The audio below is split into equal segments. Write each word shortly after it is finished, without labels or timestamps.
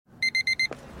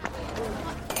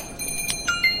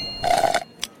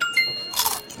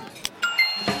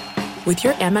With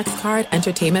your Amex card,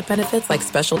 entertainment benefits like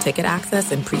special ticket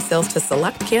access and pre-sales to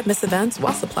select can't-miss events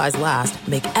while supplies last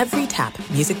make every tap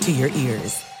music to your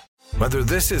ears. Whether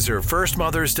this is her first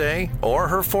Mother's Day or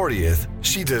her 40th,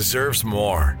 she deserves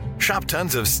more. Shop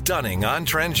tons of stunning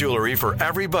on-trend jewelry for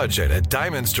every budget at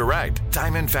Diamonds Direct.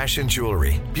 Diamond fashion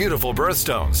jewelry, beautiful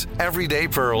birthstones, everyday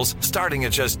pearls starting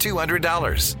at just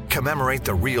 $200. Commemorate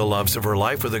the real loves of her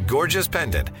life with a gorgeous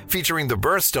pendant featuring the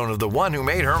birthstone of the one who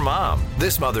made her mom.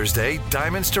 This Mother's Day,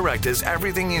 Diamonds Direct is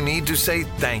everything you need to say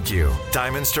thank you.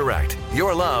 Diamonds Direct,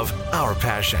 your love, our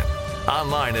passion.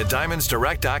 Online at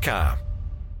diamondsdirect.com.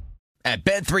 At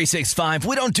Bet365,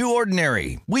 we don't do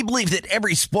ordinary. We believe that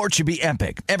every sport should be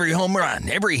epic. Every home run,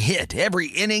 every hit, every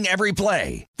inning, every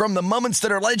play. From the moments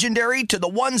that are legendary to the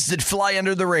ones that fly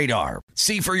under the radar.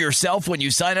 See for yourself when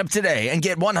you sign up today and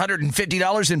get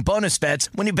 $150 in bonus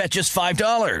bets when you bet just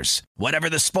 $5. Whatever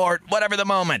the sport, whatever the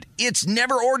moment, it's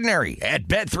never ordinary at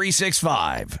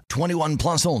Bet365. 21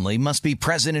 plus only. Must be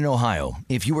present in Ohio.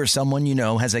 If you or someone you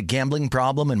know has a gambling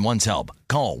problem and wants help,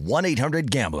 call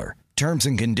 1-800-GAMBLER. Terms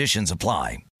and conditions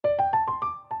apply.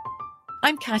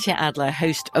 I'm Katya Adler,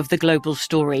 host of The Global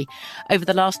Story. Over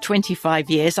the last 25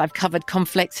 years, I've covered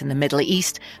conflicts in the Middle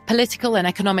East, political and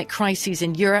economic crises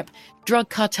in Europe, drug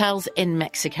cartels in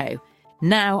Mexico.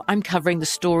 Now I'm covering the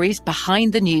stories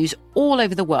behind the news all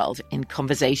over the world in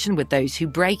conversation with those who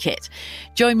break it.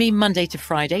 Join me Monday to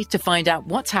Friday to find out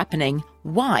what's happening,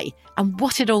 why, and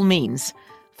what it all means.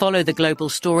 Follow The Global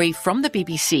Story from the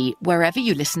BBC wherever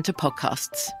you listen to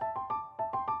podcasts.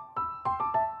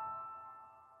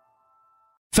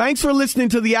 Thanks for listening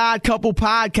to the Odd Couple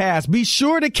podcast. Be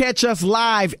sure to catch us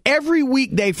live every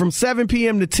weekday from 7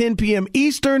 p.m. to 10 p.m.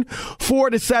 Eastern,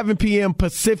 4 to 7 p.m.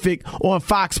 Pacific on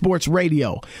Fox Sports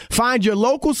Radio. Find your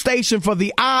local station for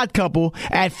the Odd Couple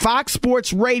at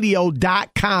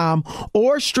foxsportsradio.com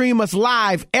or stream us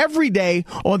live every day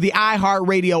on the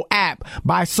iHeartRadio app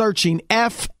by searching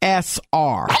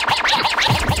FSR.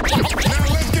 Now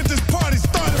let's get this party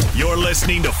started. You're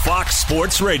listening to Fox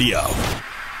Sports Radio.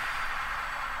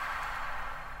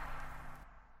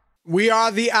 We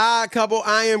are the Odd Couple.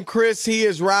 I am Chris. He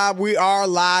is Rob. We are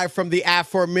live from the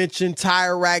aforementioned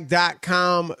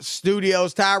TireRack.com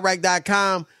studios.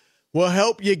 TireRack.com will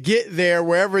help you get there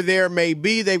wherever there may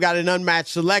be. They've got an unmatched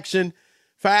selection,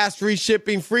 fast free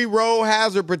shipping, free road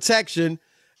hazard protection,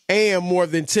 and more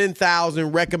than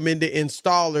 10,000 recommended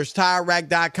installers.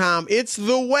 TireRack.com. It's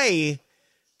the way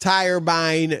tire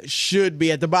buying should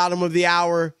be. At the bottom of the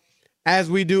hour, as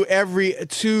we do every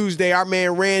Tuesday, our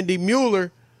man Randy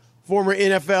Mueller, former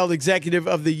NFL Executive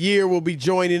of the Year, will be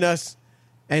joining us.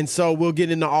 And so we'll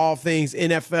get into all things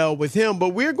NFL with him. But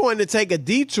we're going to take a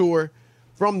detour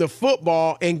from the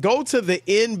football and go to the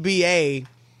NBA.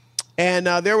 And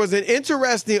there was an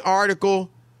interesting article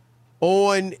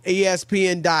on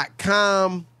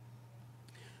ESPN.com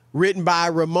written by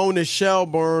Ramona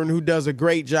Shelburne, who does a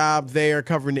great job there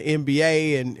covering the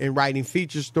NBA and writing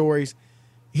feature stories.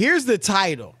 Here's the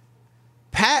title: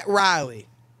 Pat Riley,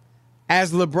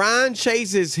 as LeBron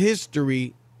chases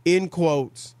history, in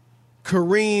quotes,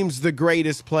 Kareem's the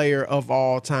greatest player of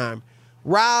all time.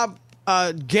 Rob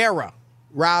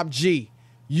G.,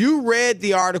 you read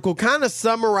the article. Kind of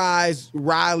summarize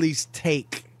Riley's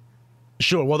take.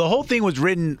 Sure. Well, the whole thing was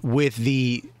written with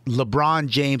the LeBron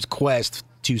James quest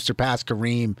to surpass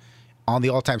Kareem on the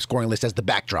all-time scoring list as the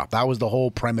backdrop. That was the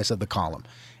whole premise of the column.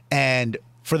 And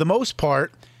for the most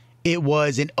part, it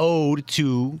was an ode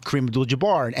to Kareem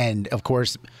Abdul-Jabbar. And, of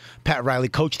course, Pat Riley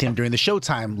coached him during the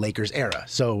Showtime Lakers era.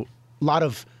 So a lot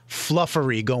of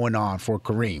fluffery going on for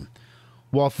Kareem.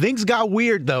 Well, things got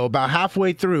weird, though, about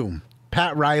halfway through.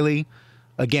 Pat Riley,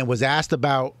 again, was asked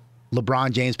about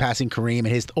LeBron James passing Kareem and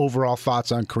his overall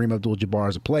thoughts on Kareem Abdul-Jabbar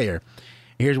as a player.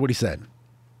 Here's what he said.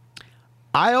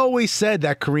 I always said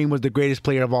that Kareem was the greatest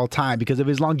player of all time because of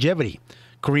his longevity.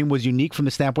 Kareem was unique from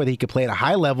the standpoint that he could play at a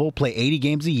high level, play 80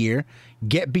 games a year,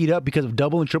 get beat up because of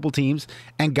double and triple teams,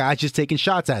 and guys just taking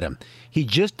shots at him. He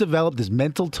just developed this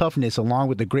mental toughness along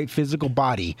with a great physical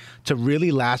body to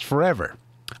really last forever.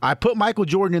 I put Michael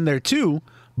Jordan in there too,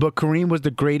 but Kareem was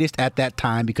the greatest at that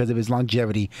time because of his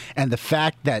longevity and the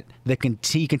fact that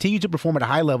he continued to perform at a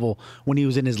high level when he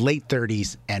was in his late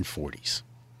 30s and 40s.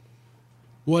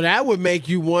 Well, that would make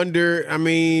you wonder, I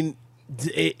mean,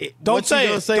 don't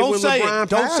say it. Don't say it.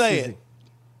 Don't say it.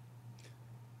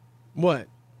 What?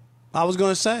 I was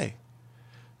going to say,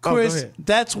 Chris,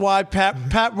 that's why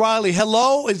Pat Riley,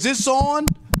 hello, is this on?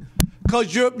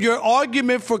 Because your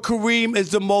argument for Kareem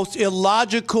is the most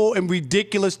illogical and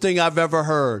ridiculous thing I've ever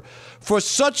heard. For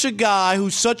such a guy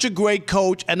who's such a great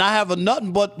coach, and I have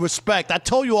nothing but respect. I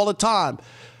tell you all the time,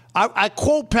 I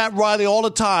quote Pat Riley all the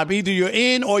time. Either you're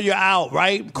in or you're out,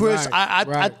 right, Chris? Right,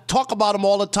 I talk about him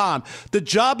all the time. The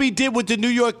job he did with the New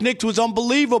York Knicks was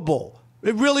unbelievable.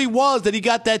 It really was, that he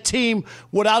got that team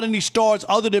without any stars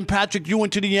other than Patrick Ewing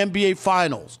to the NBA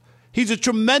Finals. He's a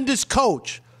tremendous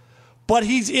coach, but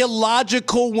he's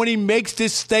illogical when he makes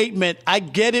this statement. I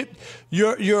get it.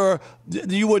 You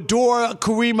adore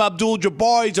Kareem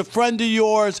Abdul-Jabbar. He's a friend of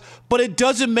yours, but it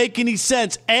doesn't make any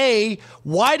sense. A,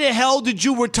 why the hell did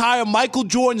you retire Michael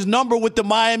Jordan's number with the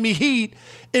Miami Heat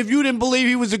if you didn't believe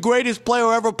he was the greatest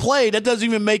player ever played? That doesn't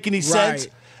even make any sense.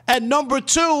 And number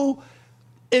two,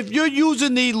 if you're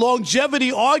using the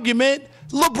longevity argument,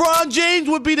 LeBron James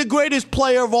would be the greatest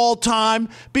player of all time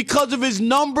because of his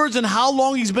numbers and how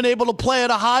long he's been able to play at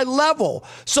a high level.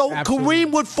 So Absolutely.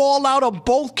 Kareem would fall out of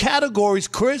both categories,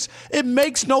 Chris. It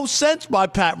makes no sense by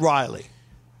Pat Riley.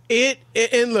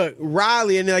 And look,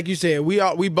 Riley, and like you said,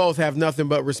 we both have nothing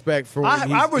but respect for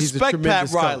him. I respect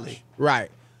Pat Riley. Coach.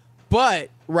 Right. But,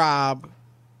 Rob,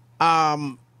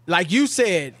 like you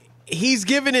said, he's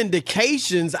given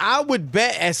indications. I would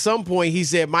bet at some point he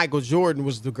said Michael Jordan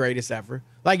was the greatest ever.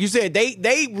 Like you said,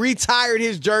 they retired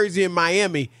his jersey in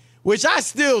Miami, which I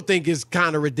still think is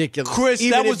kind of ridiculous. Chris,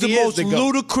 that was the most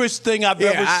ludicrous thing I've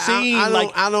ever seen.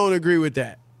 I don't agree with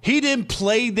that. He didn't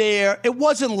play there. It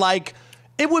wasn't like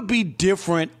 – it would be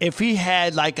different if he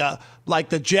had like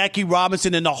the Jackie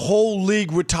Robinson and the whole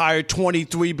league retired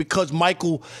 23 because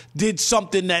Michael did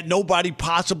something that nobody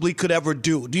possibly could ever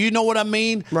do. Do you know what I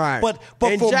mean? Right. But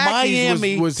and for Jackie's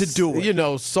Miami was, to do it. You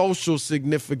know, social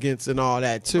significance and all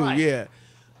that too. Right. Yeah.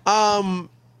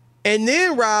 And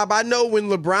then, Rob, I know when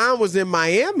LeBron was in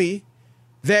Miami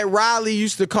that Riley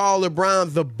used to call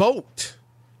LeBron the GOAT,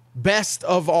 best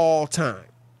of all time.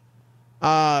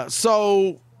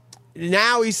 So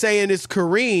now he's saying it's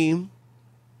Kareem.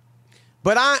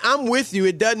 But I'm with you.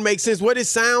 It doesn't make sense. What it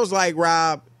sounds like,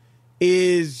 Rob,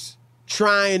 is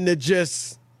trying to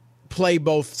just play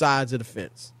both sides of the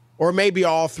fence, or maybe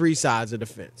all three sides of the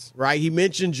fence, right? He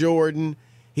mentioned Jordan.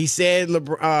 He said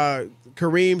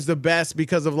Kareem's the best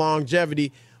because of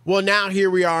longevity. Well, now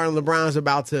here we are, and LeBron's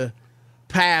about to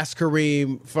pass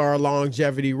Kareem for a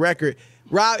longevity record.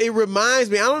 Rob, it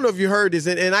reminds me, I don't know if you heard this,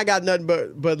 and I got nothing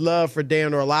but love for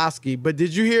Dan Orlovsky, but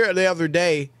did you hear it the other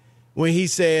day when he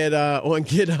said on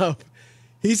Get Up,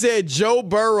 he said Joe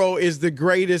Burrow is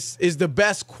the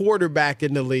best quarterback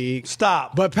in the league.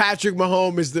 Stop. But Patrick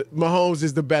Mahomes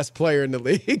is the best player in the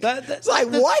league. It's like,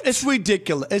 what? It's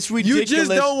ridiculous. It's ridiculous. You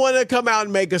just don't want to come out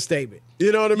and make a statement.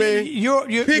 You know what I mean?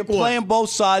 You're playing both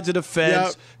sides of the fence.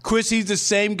 Yep. Chris, he's the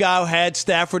same guy who had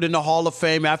Stafford in the Hall of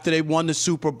Fame after they won the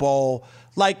Super Bowl.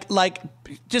 Like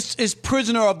just is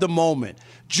prisoner of the moment.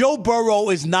 Joe Burrow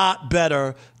is not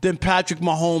better than Patrick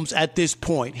Mahomes at this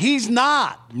point. He's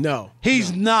not. No.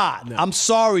 He's not. No. I'm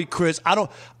sorry, Chris.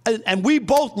 And we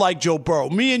both like Joe Burrow.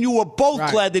 Me and you were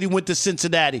both glad that he went to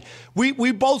Cincinnati.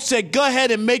 We both said, go ahead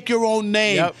and make your own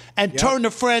name and turn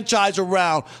the franchise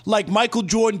around like Michael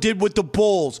Jordan did with the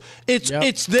Bulls.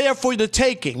 It's there for the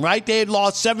taking, right? They had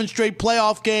lost 7 straight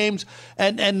playoff games,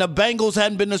 and the Bengals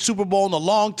hadn't been to the Super Bowl in a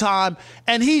long time.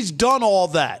 And he's done all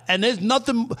that. And there's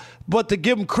nothing but to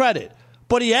give him credit.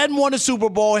 But he hadn't won a Super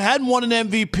Bowl. He hadn't won an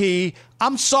MVP.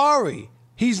 I'm sorry.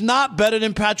 He's not better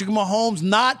than Patrick Mahomes.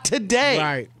 Not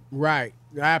today. Right.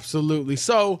 Absolutely.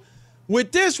 So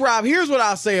with this, Rob, here's what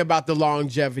I'll say about the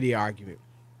longevity argument.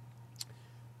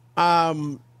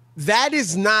 That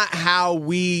is not how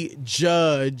we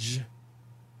judge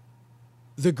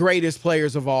the greatest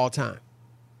players of all time.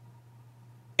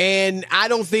 And I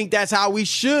don't think that's how we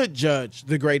should judge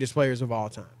the greatest players of all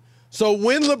time. So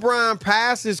when LeBron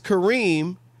passes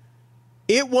Kareem,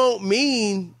 it won't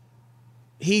mean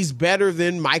he's better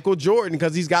than Michael Jordan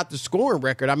because he's got the scoring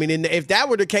record. I mean, if that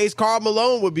were the case, Karl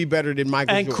Malone would be better than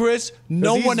Michael Jordan. And Chris,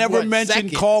 no one ever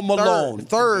mentioned Karl Malone.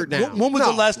 Third now. When was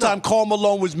the last time Karl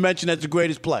Malone was mentioned as the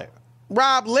greatest player?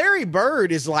 Rob, Larry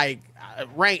Bird is like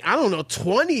ranked,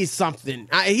 20-something.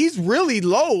 He's really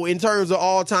low in terms of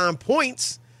all-time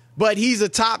points, but he's a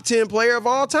top 10 player of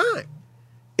all time.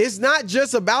 It's not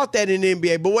just about that in the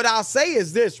NBA. But what I'll say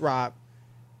is this, Rob,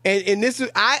 and this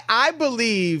is I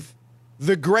believe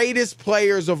the greatest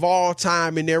players of all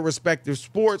time in their respective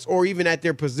sports or even at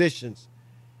their positions,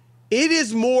 it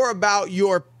is more about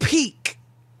your peak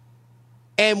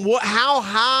and how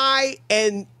high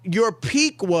and your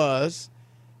peak was,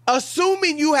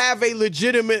 assuming you have a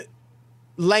legitimate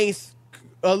length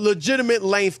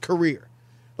career.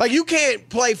 Like, you can't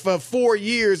play for 4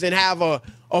 years and have a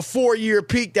 4-year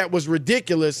peak that was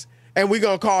ridiculous and we're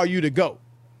going to call you the GOAT,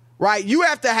 right? You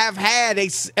have to have had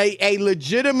a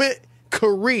legitimate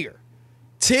career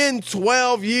 10,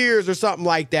 12 years or something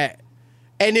like that.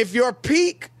 And if your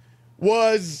peak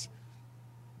was,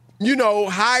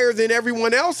 higher than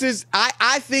everyone else's,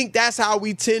 I think that's how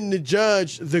we tend to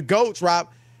judge the GOATs, Rob.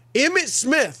 Emmitt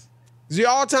Smith is the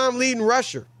all-time leading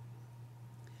rusher.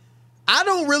 I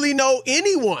don't really know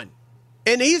anyone,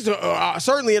 and he's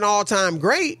certainly an all-time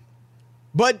great.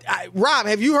 But, Rob,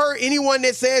 have you heard anyone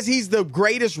that says he's the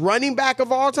greatest running back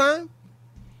of all time?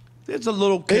 There's a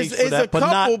little case for that, but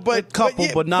not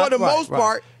for the most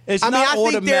part. It's not I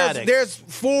think automatic. There's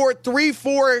 3,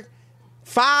 4,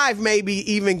 5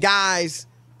 maybe even guys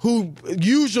who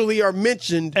usually are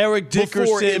mentioned. Eric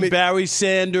Dickerson, Barry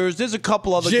Sanders. There's a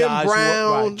couple other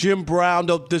guys. Jim Brown,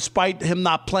 though, despite him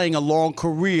not playing a long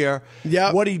career,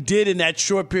 what he did in that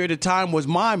short period of time was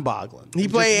mind-boggling. He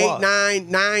played 8,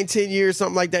 9, 10 years,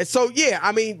 something like that. So,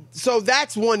 so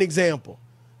that's one example.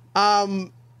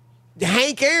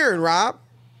 Hank Aaron, Rob,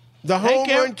 the home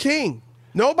run king.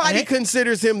 Nobody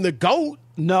considers him the GOAT.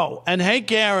 No, and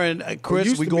Hank Aaron,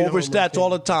 Chris, we go over stats all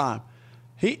the time.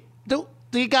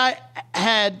 The guy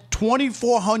had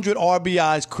 2,400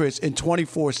 RBIs, Chris, in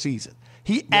 24 seasons.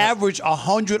 He averaged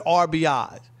 100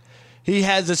 RBIs. He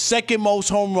has the second most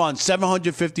home runs,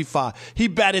 755. He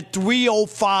batted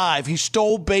 .305. He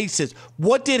stole bases.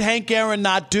 What did Hank Aaron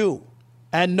not do?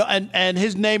 And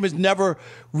his name is never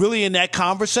really in that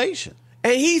conversation.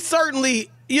 And he's certainly,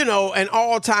 an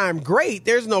all-time great.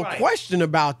 There's no question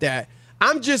about that.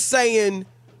 I'm just saying,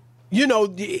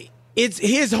 it's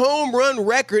his home run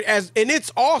record and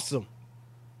it's awesome.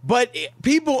 But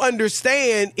people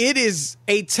understand it is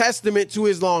a testament to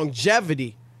his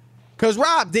longevity. Because,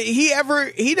 Rob,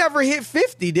 he never hit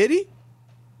 50, did he?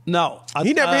 No.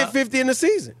 He never hit 50 in the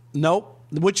season. Nope.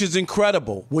 Which is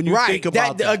incredible when you think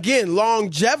about that. Again,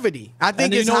 longevity. I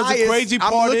think his highest, crazy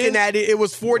part I'm looking at it, it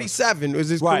was 47. It was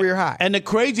his career high. And the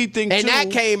crazy thing, and that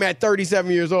came at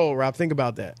 37 years old, Rob. Think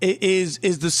about that. It is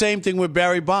the same thing with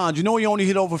Barry Bonds. You know he only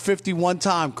hit over 50 one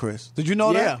time, Chris. Did you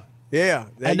know that? Yeah.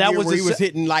 That was he was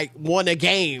hitting like one a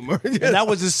game. And that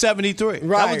was his 73.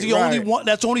 That was the only one.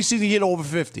 That's the only season he hit over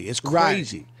 50. It's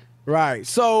crazy. Right.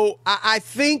 So I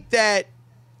think that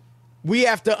we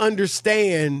have to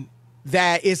understand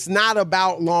that it's not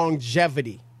about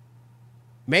longevity.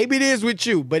 Maybe it is with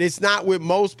you, but it's not with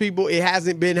most people. It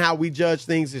hasn't been how we judge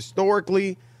things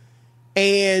historically.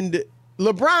 And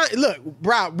LeBron, look,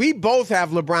 bro, we both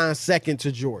have LeBron second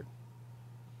to Jordan.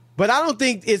 But I don't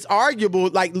think it's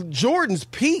arguable. Like Jordan's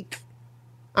peak,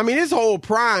 I mean, his whole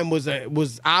prime was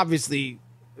obviously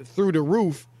through the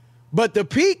roof. But the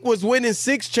peak was winning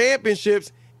 6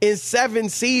 championships in 7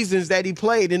 seasons that he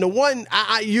played. And the one,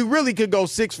 you really could go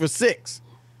 6 for 6.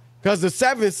 Because the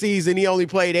 7th season, he only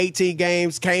played 18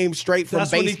 games, came straight from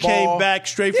baseball. That's when he came back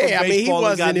straight from baseball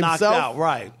and got knocked out.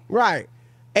 Right.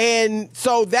 And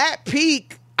so that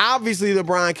peak, obviously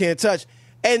LeBron can't touch.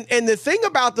 And the thing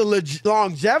about the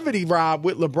longevity, Rob,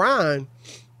 with LeBron,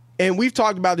 and we've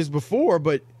talked about this before,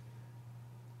 but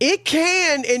it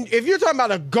can, and if you're talking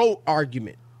about a GOAT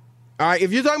argument, all right,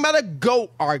 if you're talking about a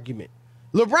GOAT argument,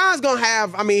 LeBron's going to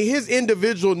have, his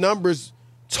individual numbers,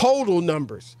 total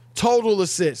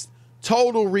assists,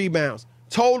 total rebounds,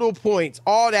 total points,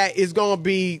 all that is going to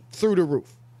be through the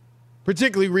roof,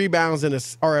 particularly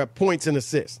rebounds or points and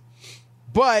assists.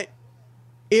 But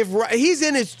if he's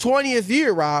in his 20th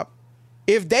year, Rob,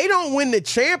 if they don't win the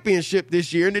championship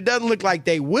this year, and it doesn't look like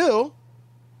they will,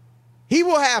 he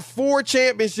will have 4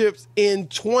 championships in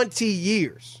 20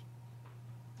 years.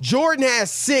 Jordan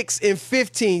has 6 in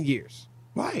 15 years.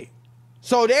 Right.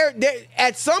 So they're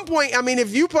at some point,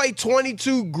 if you play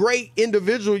 22 great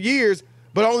individual years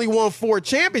but only won 4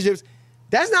 championships,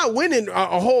 that's not winning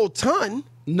a whole ton.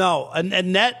 No,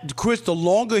 and that, Chris, the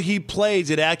longer he plays,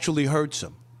 it actually hurts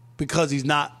him because he's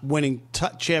not winning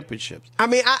championships. I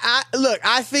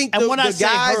think and when I say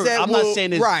guys hurt, I'm not saying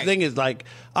this thing is like,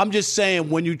 I'm just saying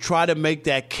when you try to make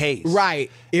that case.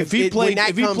 Right. If he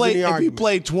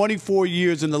played 24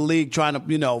 years in the league trying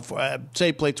to,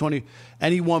 say play 20,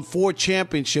 and he won 4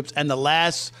 championships and the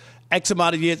last X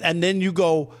amount of years, and then you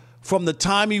go from the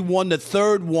time he won the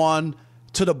 3rd one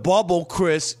to the bubble,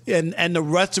 Chris, and the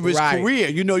rest of his career.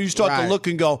 You start to look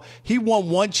and go, he won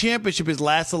 1 championship his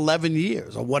last 11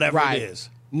 years or whatever it is.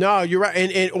 No, you're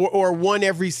right. Or 1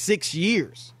 every 6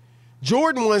 years.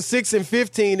 Jordan won 6 and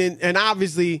 15, and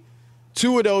obviously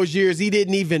 2 of those years he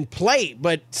didn't even play,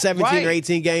 but 17 or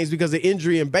 18 games because of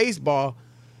injury in baseball.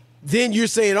 Then you're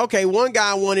saying, okay, one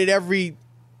guy won it every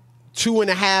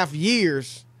 2.5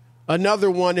 years,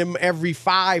 another one every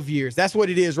 5 years. That's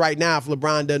what it is right now if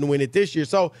LeBron doesn't win it this year.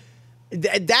 So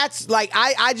that's like,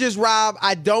 Rob,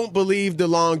 I don't believe the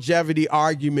longevity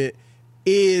argument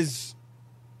is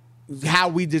how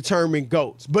we determine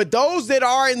GOATs. But those that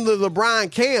are in the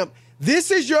LeBron camp,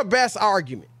 this is your best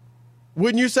argument.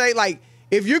 Wouldn't you say? Like,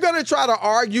 if you're going to try to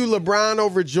argue LeBron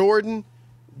over Jordan,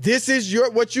 this is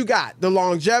what you got, the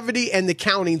longevity and the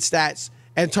counting stats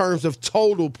in terms of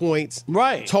total points,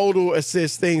 right? Total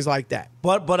assists, things like that.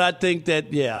 But I think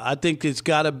that, I think it's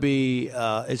got to be,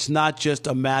 it's not just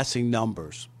amassing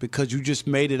numbers because you just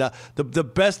made it up. The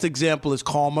best example is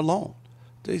Karl Malone.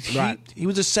 He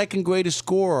was the second greatest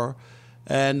scorer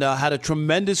and had a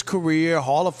tremendous career,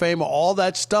 Hall of Famer, all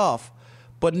that stuff.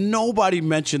 But nobody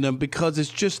mentioned him because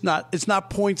it's not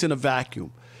points in a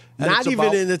vacuum. And not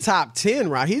even in the top 10,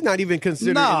 right? He's not even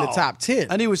considered in the top 10.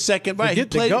 And he was second, right? He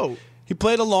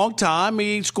played a long time.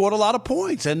 He scored a lot of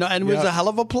points and was a hell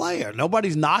of a player.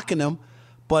 Nobody's knocking him.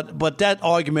 But that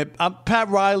argument, Pat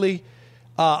Riley,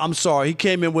 I'm sorry. He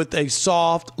came in with a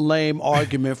soft, lame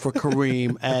argument for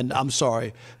Kareem. And I'm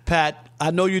sorry. Pat,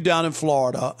 I know you're down in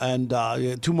Florida and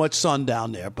too much sun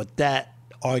down there, but that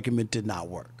argument did not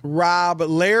work. Rob,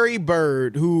 Larry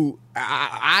Bird, who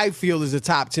I feel is a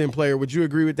top 10 player. Would you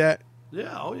agree with that?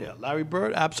 Yeah, Larry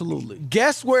Bird, absolutely.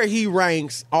 Guess where he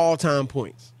ranks all-time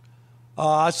points?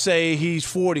 I say he's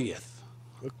 40th.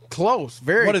 Close,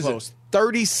 very what is close. It?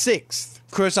 36th.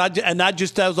 Chris, that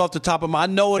was off the top of my. I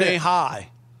know it ain't high.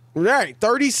 Right,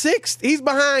 36th. He's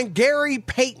behind Gary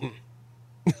Payton.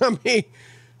 I mean,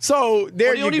 so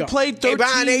there you go. He only played 13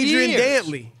 behind Adrian years.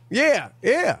 Dantley.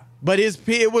 Yeah. But he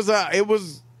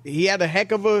had a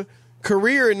heck of a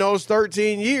career in those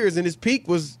 13 years, and his peak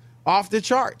was off the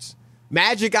charts.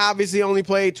 Magic obviously only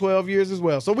played 12 years as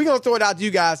well. So we're gonna throw it out to you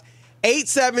guys.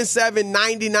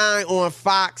 877-99 on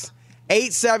Fox,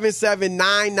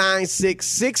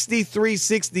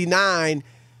 877-996-6369.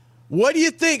 What do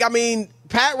you think? I mean,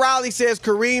 Pat Riley says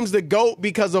Kareem's the GOAT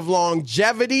because of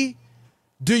longevity.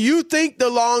 Do you think the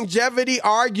longevity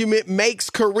argument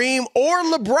makes Kareem or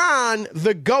LeBron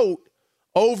the GOAT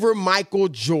over Michael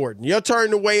Jordan? Your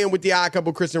turn to weigh in with the Odd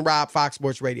Couple, Chris and Rob, Fox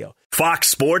Sports Radio. Fox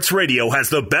Sports Radio has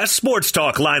the best sports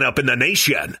talk lineup in the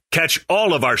nation. Catch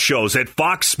all of our shows at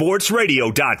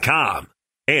foxsportsradio.com.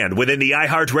 And within the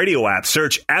iHeartRadio app,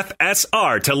 search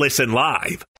FSR to listen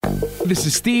live. This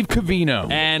is Steve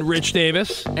Covino and Rich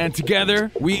Davis, and together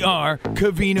we are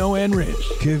Covino and Rich.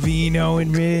 Covino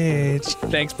and Rich.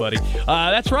 Thanks, buddy.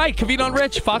 That's right, Covino and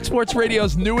Rich, Fox Sports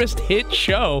Radio's newest hit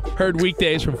show. Heard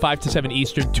weekdays from 5 to 7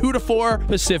 Eastern, 2 to 4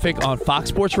 Pacific on Fox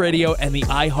Sports Radio and the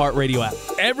iHeartRadio app.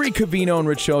 Every Covino and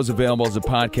Rich show is available as a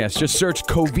podcast. Just search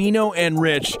Covino and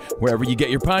Rich wherever you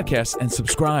get your podcasts and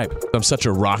subscribe. I'm such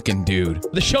a rockin' dude.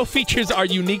 The show features our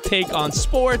unique take on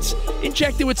sports,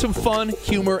 injected with some fun,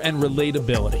 humor, and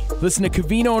relatability. Listen to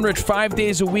Covino and Rich 5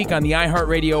 days a week on the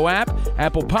iHeartRadio app,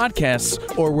 Apple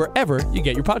Podcasts, or wherever you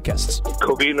get your podcasts.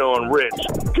 Covino and Rich,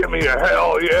 give me a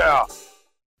hell yeah.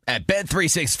 At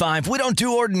Bet365, we don't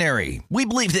do ordinary. We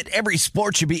believe that every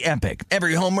sport should be epic.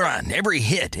 Every home run, every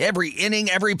hit, every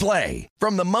inning, every play.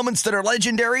 From the moments that are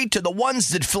legendary to the ones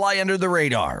that fly under the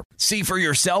radar. See for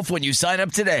yourself when you sign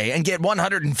up today and get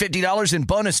 $150 in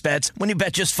bonus bets when you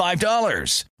bet just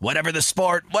 $5. Whatever the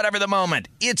sport, whatever the moment,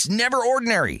 it's never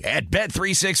ordinary at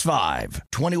Bet365.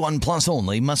 21 plus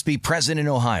only. Must be present in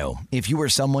Ohio. If you or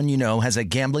someone you know has a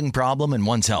gambling problem and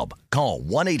wants help, call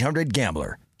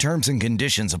 1-800-GAMBLER. Terms and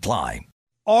conditions apply.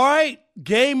 All right,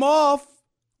 game off.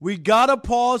 We got to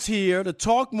pause here to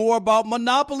talk more about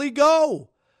Monopoly Go.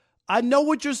 I know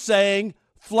what you're saying.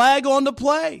 Flag on the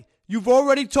play. You've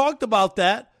already talked about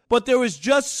that, but there is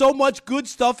just so much good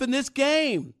stuff in this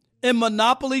game. In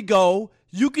Monopoly Go,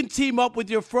 you can team up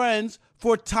with your friends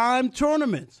for timed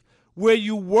tournaments where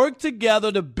you work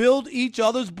together to build each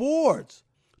other's boards.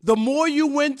 The more you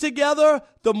win together,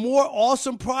 the more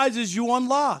awesome prizes you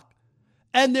unlock.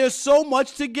 And there's so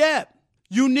much to get.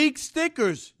 Unique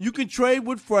stickers you can trade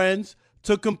with friends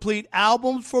to complete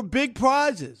albums for big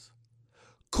prizes.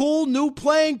 Cool new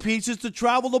playing pieces to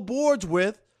travel the boards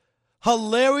with.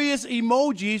 Hilarious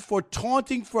emojis for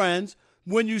taunting friends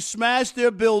when you smash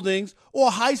their buildings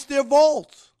or heist their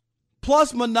vaults.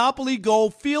 Plus, Monopoly Go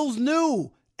feels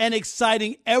new and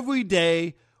exciting every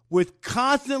day with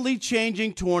constantly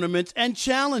changing tournaments and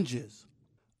challenges.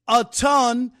 A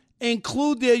ton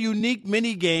include their unique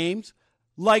mini games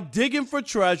like digging for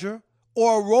treasure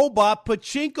or a robot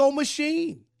pachinko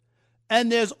machine.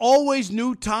 And there's always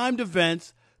new timed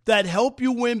events that help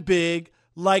you win big,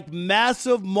 like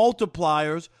massive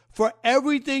multipliers for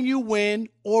everything you win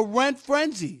or rent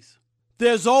frenzies.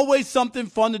 There's always something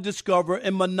fun to discover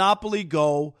in Monopoly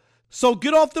Go, so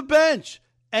get off the bench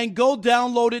and go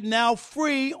download it now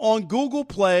free on Google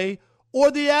Play or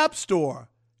the App Store.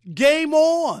 Game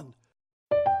on!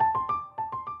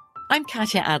 I'm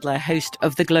Katia Adler, host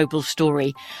of The Global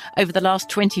Story. Over the last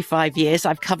 25 years,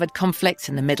 I've covered conflicts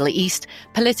in the Middle East,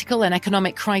 political and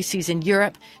economic crises in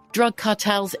Europe, drug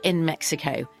cartels in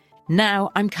Mexico. Now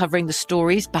I'm covering the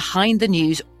stories behind the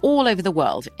news all over the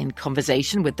world in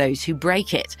conversation with those who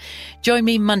break it. Join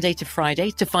me Monday to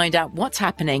Friday to find out what's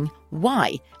happening,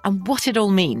 why, and what it all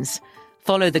means.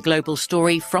 Follow The Global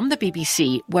Story from the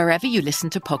BBC wherever you listen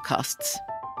to podcasts.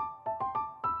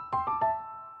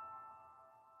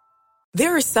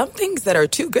 There are some things that are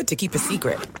too good to keep a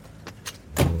secret.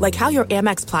 Like how your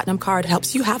Amex Platinum card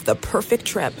helps you have the perfect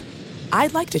trip.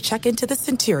 I'd like to check into the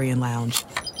Centurion Lounge.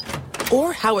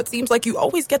 Or how it seems like you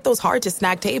always get those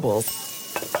hard-to-snag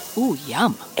tables. Ooh,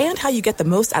 yum. And how you get the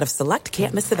most out of select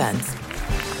can't-miss events.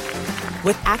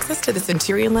 With access to the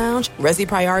Centurion Lounge, Resi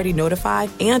Priority Notify,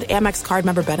 and Amex card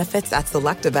member benefits at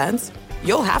select events,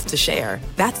 you'll have to share.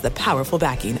 That's the powerful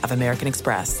backing of American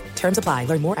Express. Terms apply.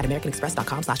 Learn more at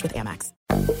americanexpress.com/withAmex.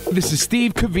 This is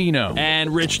Steve Covino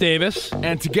and Rich Davis,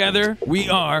 and together we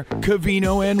are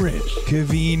Covino and Rich.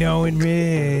 Covino and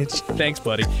Rich. Thanks,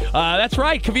 buddy. That's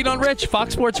right, Covino and Rich,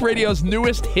 Fox Sports Radio's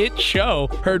newest hit show.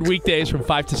 Heard weekdays from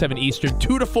 5 to 7 Eastern,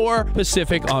 2 to 4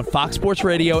 Pacific on Fox Sports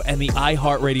Radio and the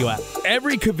iHeartRadio app.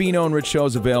 Every Covino and Rich show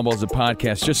is available as a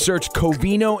podcast. Just search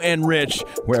Covino and Rich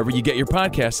wherever you get your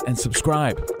podcasts and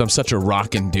subscribe. I'm such a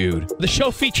rockin' dude. The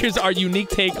show features our unique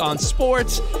take on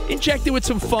sports, injected with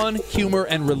some fun, humor,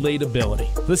 and relatability.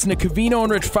 Listen to Covino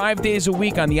and Rich 5 days a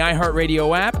week on the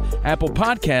iHeartRadio app, Apple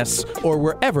Podcasts, or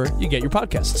wherever you get your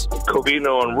podcasts.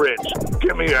 Covino and Rich,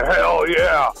 give me a hell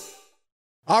yeah.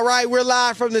 All right, we're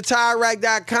live from the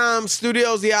TireRack.com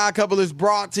studios. The Odd Couple is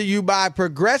brought to you by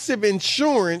Progressive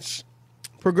Insurance.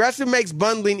 Progressive makes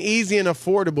bundling easy and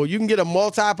affordable. You can get a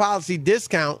multi-policy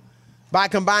discount by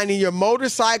combining your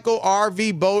motorcycle,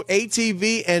 RV, boat,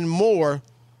 ATV, and more.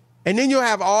 And then you'll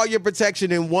have all your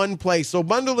protection in one place. So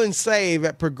bundle and save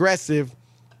at Progressive.com.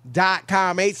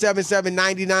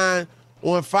 877-99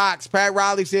 on Fox. Pat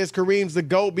Riley says Kareem's the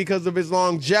GOAT because of his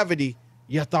longevity.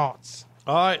 Your thoughts?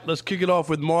 All right, let's kick it off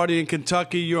with Marty in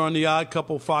Kentucky. You're on the Odd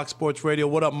Couple, Fox Sports Radio.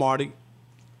 What up, Marty?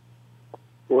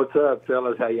 What's up,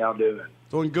 fellas? How y'all doing?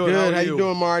 Doing good. Good. How you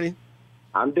doing, Marty?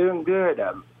 I'm doing good.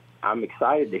 I'm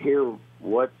excited to hear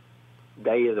what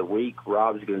day of the week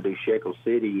Rob's going to do Shekel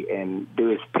City and do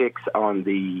his picks on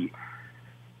the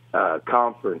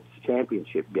conference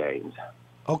championship games.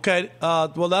 Okay.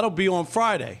 Well, that'll be on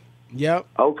Friday. Yep.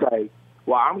 Okay.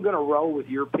 Well, I'm going to roll with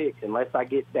your picks unless I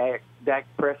get Dak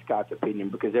Prescott's opinion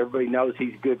because everybody knows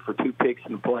he's good for 2 picks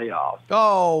in the playoffs.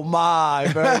 Oh, my.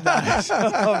 Very nice.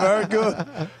 Very good.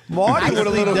 Marty with a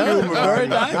little humor. Very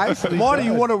nice. Marty,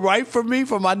 you want to write for me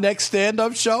for my next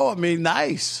stand-up show? I mean,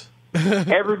 nice.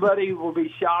 Everybody will be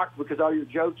shocked because all your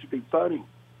jokes will be funny.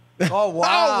 Oh,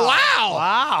 wow. Oh,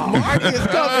 wow. Marty is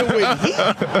coming with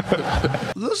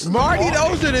heat. Listen, Marty,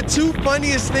 those are the 2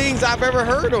 funniest things I've ever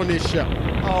heard on this show.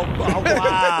 Oh,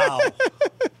 wow.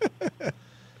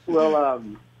 Well,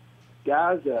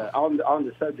 guys, on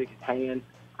the subject at hand,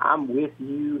 I'm with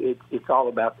you. It's all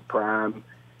about the prime.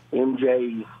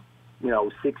 MJ's,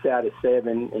 6 out of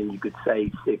 7, and you could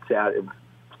say 6 out of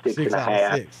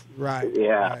 6.5. 6. Right.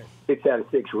 Yeah, right. 6 out of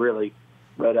 6, really.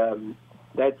 But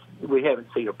we haven't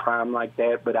seen a prime like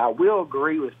that. But I will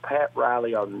agree with Pat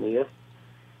Riley on this.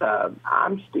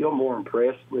 I'm still more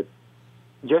impressed with,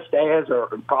 or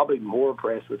probably more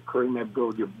impressed with Kareem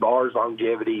Abdul-Jabbar's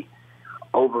longevity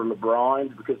over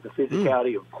LeBron's because the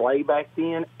physicality of play back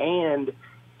then, and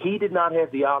he did not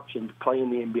have the option to play in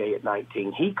the NBA at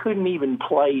 19. He couldn't even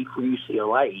play for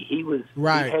UCLA. He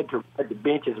had to ride the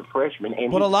bench as a freshman.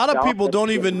 But a lot of people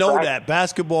don't even know that.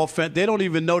 Basketball fans, they don't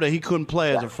even know that he couldn't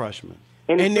play as a freshman.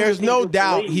 And there's no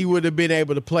doubt he would have been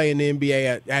able to play in the NBA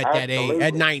at that age,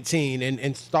 at 19,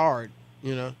 and start,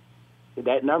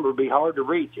 That number would be hard to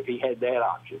reach if he had that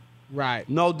option. Right.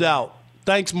 No doubt.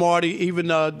 Thanks, Marty. Even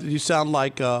you sound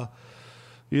like,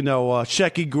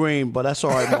 Shecky Green, but that's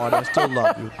all right, Marty. I still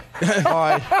love you. All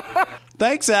right.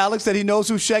 Thanks, Alex, that he knows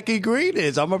who Shecky Green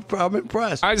is. I'm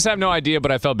impressed. I just have no idea,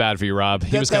 but I felt bad for you, Rob.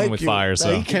 He was coming with fire.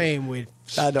 So he came with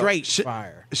straight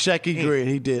fire. Shecky Green,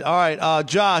 he did. All right,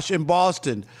 Josh in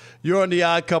Boston. You're on the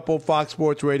Odd Couple, Fox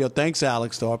Sports Radio. Thanks,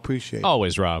 Alex, though. I appreciate it.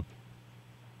 Always, Rob.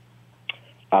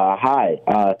 Hi.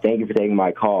 Thank you for taking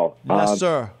my call. Yes,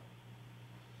 sir.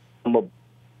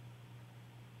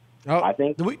 I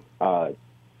think.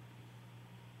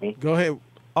 Go ahead.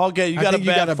 Okay, you got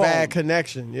a bad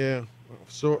connection. Yeah.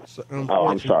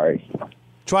 I'm sorry.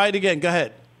 Try it again. Go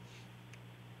ahead.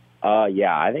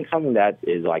 Yeah, I think something that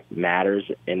is matters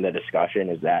in the discussion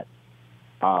is that,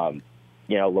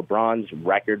 LeBron's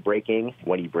record breaking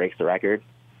when he breaks the record,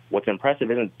 what's impressive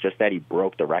isn't just that he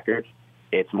broke the record.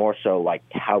 It's more so like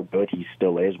how good he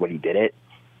still is when he did it.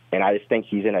 And I just think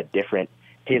he's in a different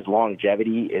 – his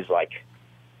longevity is like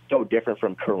so different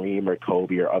from Kareem or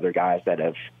Kobe or other guys that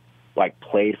have like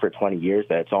played for 20 years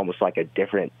that it's almost like a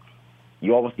different –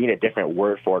 you almost need a different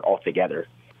word for it altogether.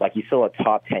 Like he's still a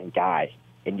top 10 guy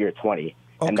in year 20.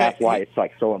 And that's why it's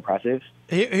like so impressive.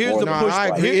 Here's the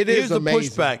pushback. Here's the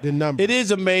pushback. The numbers. It is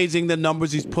amazing the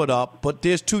numbers he's put up, but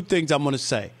there's two things I'm going to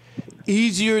say.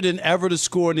 Easier than ever to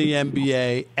score in the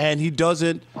NBA, and he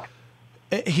doesn't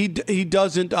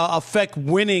affect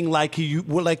winning like you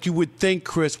would think,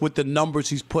 Chris, with the numbers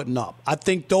he's putting up. I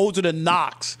think those are the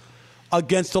knocks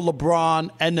against the LeBron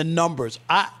and the numbers.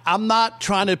 I'm not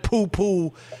trying to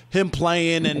poo-poo him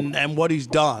playing and what he's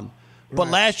done. But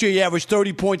last year he averaged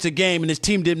 30 points a game, and his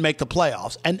team didn't make the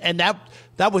playoffs. And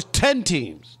that was 10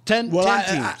 teams. 10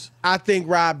 teams. I think,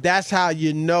 Rob, that's how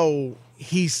you know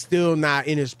he's still not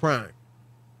in his prime.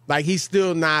 Like, he's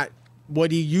still not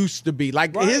what he used to be.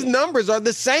 Like, his numbers are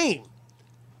the same.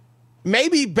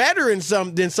 Maybe better than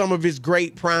some of his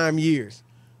great prime years.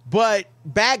 But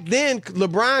back then,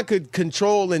 LeBron could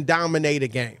control and dominate a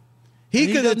game.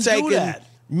 He could have taken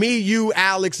me, you,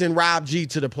 Alex, and Rob G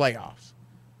to the playoffs.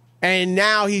 And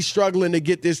now he's struggling to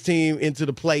get this team into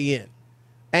the play-in.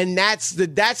 And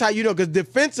that's how you know, because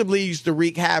defensively he used to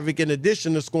wreak havoc in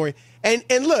addition to scoring. And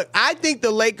look, I think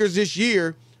the Lakers this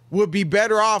year would be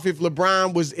better off if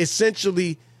LeBron was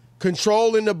essentially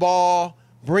controlling the ball,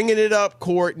 bringing it up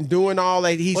court, and doing all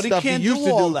that stuff he used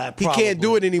to do. He can't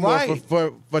do it anymore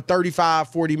for 35,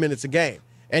 40 minutes a game.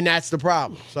 And that's the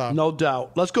problem. So. No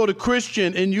doubt. Let's go to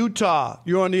Christian in Utah.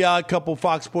 You're on the Odd Couple,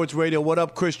 Fox Sports Radio. What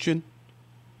up, Christian?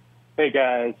 Hey,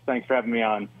 guys. Thanks for having me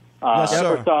on. Yes,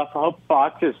 sir. First off, I hope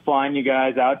Fox is flying you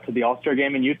guys out to the All-Star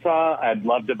game in Utah. I'd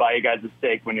love to buy you guys a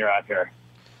steak when you're out here.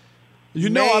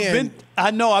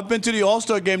 I've been to the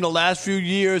All-Star game the last few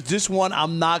years. This one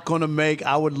I'm not going to make.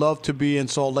 I would love to be in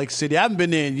Salt Lake City. I haven't been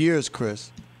there in years,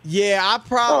 Chris. Yeah, I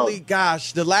probably,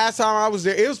 the last time I was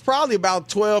there, it was probably about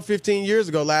 12, 15 years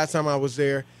ago last time I was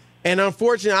there. And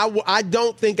unfortunately, I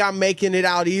don't think I'm making it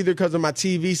out either because of my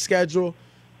TV schedule.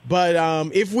 But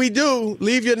if we do,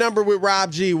 leave your number with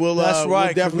Rob G. That's right.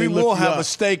 We'll definitely we will have a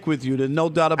steak with you. There's no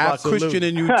doubt about Absolutely. Christian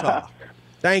in Utah.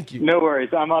 Thank you. No worries.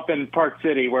 I'm up in Park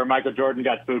City where Michael Jordan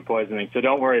got food poisoning, so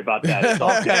don't worry about that. It's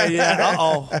all okay, yeah.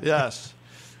 Uh-oh. Yes.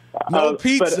 No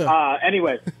pizza. But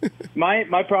anyway,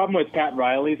 my problem with Pat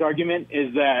Riley's argument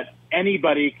is that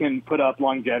anybody can put up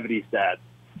longevity stats.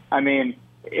 I mean,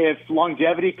 if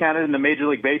longevity counted in the Major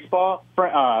League Baseball,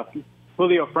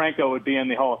 Julio Franco would be in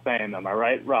the Hall of Fame. Am I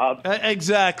right, Rob?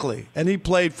 Exactly. And he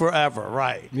played forever,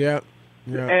 right? Yeah.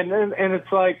 And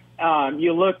it's like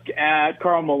you look at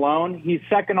Karl Malone, he's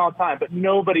second all time, but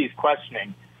nobody's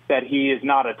questioning that he is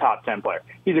not a top 10 player.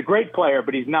 He's a great player,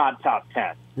 but he's not top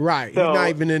 10. Right. So, he's not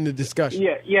even in the discussion.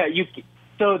 Yeah.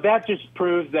 So that just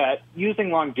proves that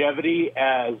using longevity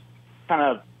as kind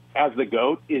of as the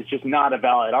GOAT is just not a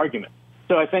valid argument.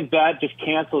 So I think that just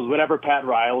cancels whatever Pat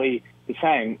Riley is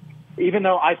saying. Even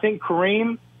though I think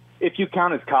Kareem, if you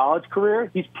count his college career,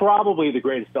 he's probably the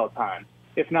greatest of all time.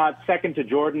 If not second to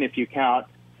Jordan if you count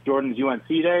Jordan's UNC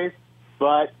days.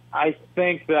 But I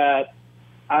think that,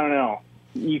 I don't know.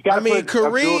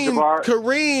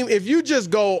 Kareem, if you just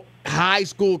go high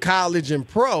school, college, and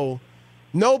pro,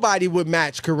 nobody would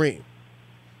match Kareem.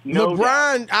 No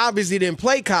LeBron obviously didn't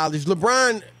play college.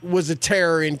 LeBron was a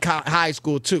terror in high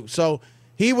school, too. So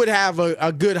he would have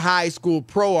a good high school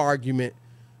pro argument.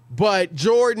 But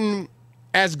Jordan,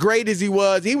 as great as he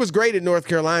was great at North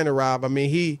Carolina, Rob. I mean,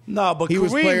 he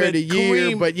was player of the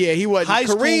year. But, yeah, he wasn't.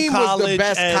 Kareem was the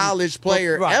best college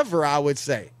player ever, I would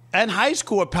say. And high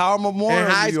school at Power Memorial.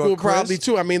 And high school probably, Chris.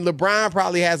 too. I mean, LeBron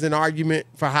probably has an argument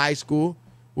for high school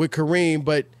with Kareem.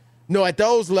 But, no, at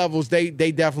those levels, they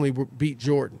definitely beat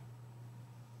Jordan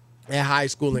at high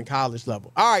school and college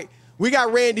level. All right. We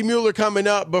got Randy Mueller coming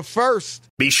up, but first...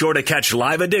 Be sure to catch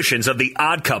live editions of The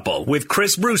Odd Couple with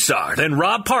Chris Broussard and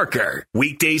Rob Parker.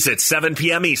 Weekdays at 7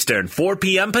 p.m. Eastern, 4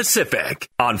 p.m. Pacific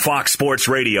on Fox Sports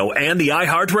Radio and the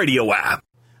iHeartRadio app.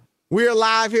 We're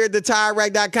live here at the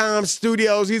TireRack.com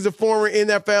studios. He's a former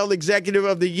NFL Executive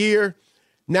of the Year,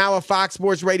 now a Fox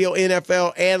Sports Radio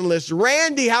NFL analyst.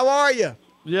 Randy, how are you?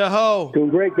 Yo-ho. Doing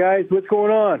great, guys. What's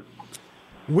going on?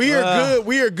 We are good.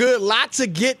 We are good. Lots to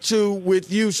get to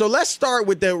with you. So let's start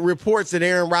with the reports that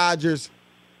Aaron Rodgers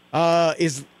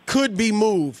could be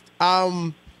moved.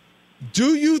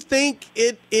 Do you think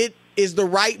it is the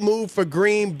right move for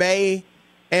Green Bay?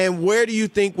 And where do you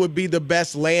think would be the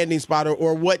best landing spot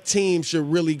or what team should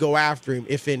really go after him,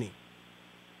 if any?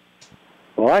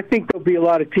 Well, I think there'll be a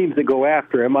lot of teams that go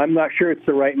after him. I'm not sure it's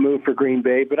the right move for Green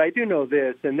Bay, but I do know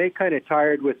this, and they kind of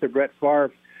tired with the Brett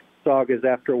Favre sagas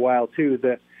after a while, too.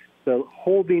 The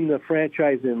holding the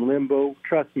franchise in limbo,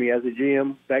 trust me, as a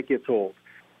GM, that gets old.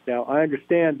 Now, I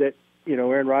understand that,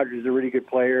 Aaron Rodgers is a really good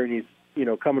player, and he's,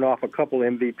 coming off a couple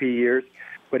MVP years,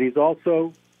 but he's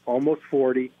also almost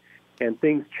 40, and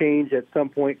things change at some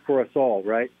point for us all,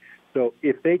 right? So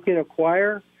if they can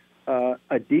acquire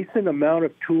a decent amount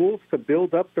of tools to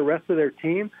build up the rest of their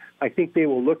team, I think they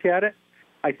will look at it.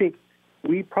 I think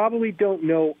we probably don't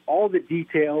know all the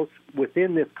details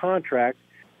within this contract,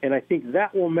 and I think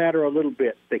that will matter a little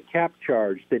bit. The cap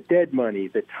charge, the dead money,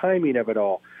 the timing of it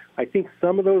all. I think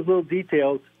some of those little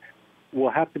details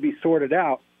will have to be sorted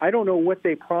out. I don't know what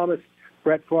they promised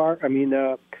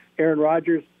Aaron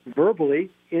Rodgers verbally,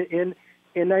 and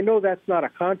I know that's not a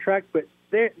contract, but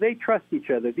they trust each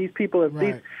other. These people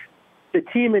have the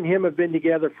team and him have been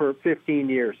together for 15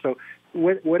 years. So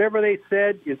whatever they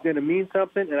said is going to mean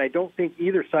something, and I don't think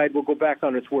either side will go back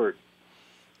on its word.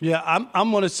 Yeah,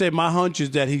 I'm going to say my hunch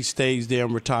is that he stays there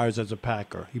and retires as a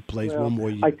Packer. He plays one more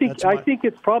year. I think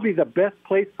it's probably the best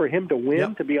place for him to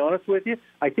win, to be honest with you.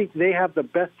 I think they have the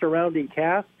best surrounding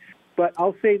cast. But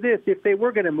I'll say this, if they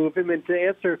were going to move him, and to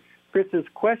answer Chris's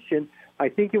question, I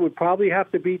think it would probably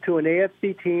have to be to an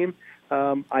AFC team.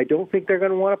 I don't think they're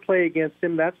going to want to play against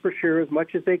him, that's for sure, as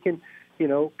much as they can,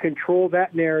 control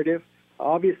that narrative.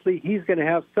 Obviously, he's going to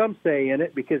have some say in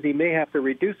it because he may have to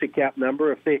reduce a cap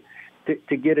number if they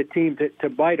to get a team to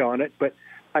bite on it. But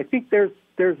I think there's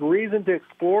reason to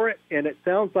explore it, and it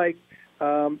sounds like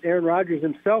Aaron Rodgers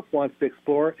himself wants to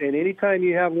explore it. And anytime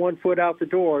you have one foot out the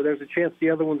door, there's a chance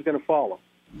the other one's going to follow.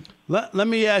 Let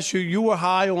me ask you, you were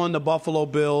high on the Buffalo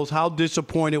Bills. How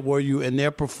disappointed were you in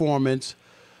their performance?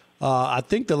 I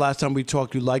think the last time we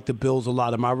talked, you liked the Bills a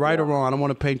lot. Am I right or wrong? I don't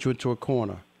want to paint you into a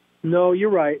corner. No,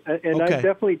 you're right. And Okay. I'm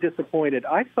definitely disappointed.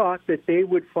 I thought that they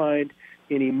would find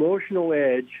an emotional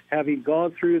edge, having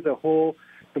gone through the whole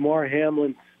Damar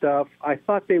Hamlin stuff. I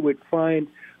thought they would find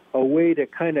a way to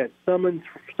kind of summon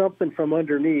something from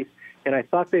underneath, and I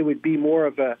thought they would be more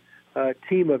of a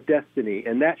team of destiny,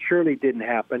 and that surely didn't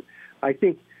happen. I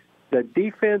think the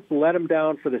defense let them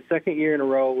down for the second year in a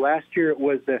row. Last year it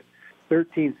was the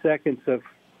 13 seconds of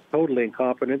total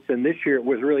incompetence, and this year it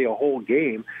was really a whole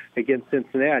game against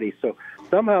Cincinnati. So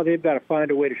somehow they've got to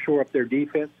find a way to shore up their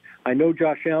defense. I know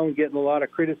Josh Allen getting a lot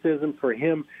of criticism for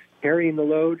him carrying the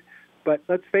load, but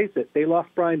let's face it, they lost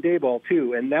Brian Daboll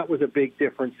too, and that was a big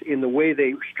difference in the way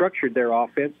they structured their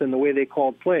offense and the way they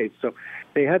called plays. So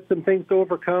they had some things to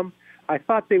overcome. I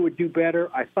thought they would do better.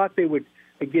 I thought they would,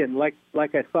 again, I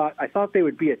thought they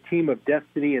would be a team of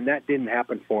destiny, and that didn't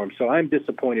happen for them. So I'm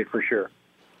disappointed for sure.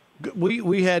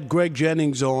 We had Greg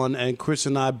Jennings on, and Chris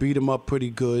and I beat him up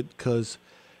pretty good because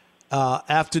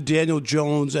after Daniel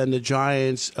Jones and the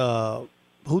Giants,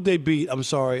 who they beat? I'm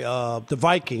sorry, the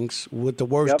Vikings with the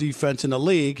worst defense in the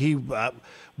league. He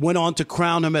went on to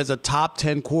crown him as a top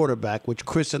 10 quarterback, which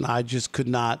Chris and I just could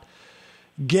not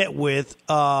get with.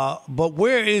 But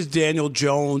where is Daniel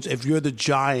Jones if you're the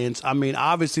Giants? I mean,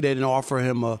 obviously they didn't offer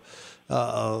him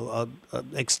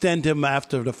extend him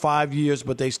after the 5 years,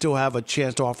 but they still have a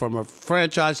chance to offer him a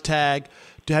franchise tag.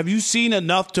 Have you seen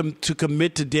enough to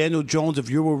commit to Daniel Jones if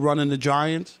you were running the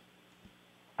Giants?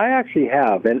 I actually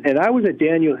have, and I was a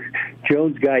Daniel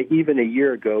Jones guy even a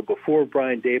year ago before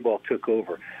Brian Daboll took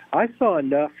over. I saw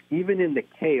enough, even in the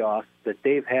chaos that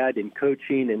they've had in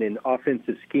coaching and in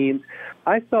offensive schemes,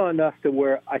 I saw enough to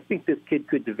where I think this kid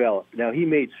could develop. Now, he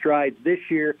made strides this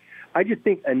year. I just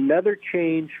think another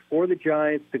change for the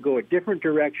Giants to go a different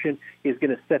direction is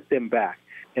going to set them back.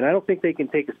 And I don't think they can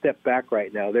take a step back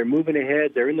right now. They're moving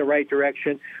ahead. They're in the right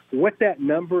direction. What that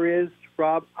number is,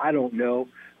 Rob, I don't know.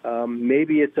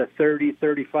 Maybe it's a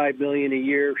 $30-35 million a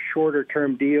year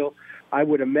shorter-term deal. I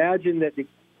would imagine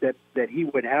that he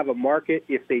would have a market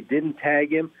if they didn't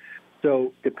tag him.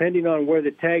 So depending on where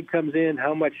the tag comes in,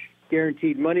 how much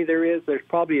guaranteed money there is, there's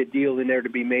probably a deal in there to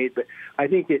be made. But I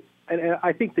think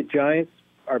the Giants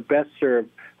are best served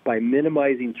by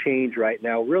minimizing change right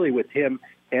now, really with him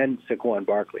and Saquon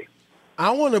Barkley.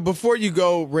 Before you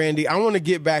go, Randy, I want to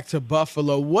get back to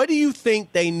Buffalo. What do you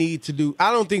think they need to do?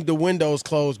 I don't think the window's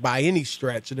closed by any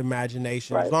stretch of the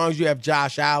imagination. Right. As long as you have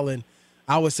Josh Allen,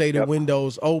 I would say the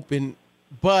window's open.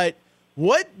 But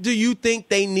what do you think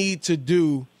they need to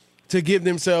do to give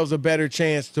themselves a better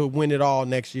chance to win it all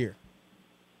next year?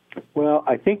 Well,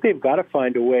 I think they've got to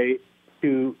find a way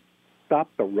to stop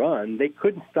the run. They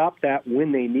couldn't stop that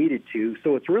when they needed to.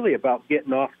 So it's really about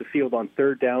getting off the field on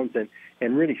third downs and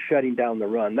really shutting down the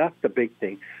run. That's the big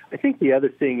thing. I think the other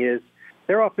thing is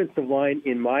Their offensive line,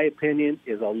 in my opinion,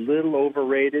 is a little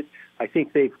overrated. I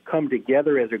think they've come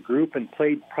together as a group and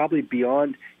played probably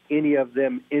beyond any of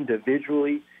them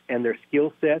individually and their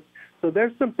skill sets. So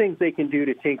there's some things they can do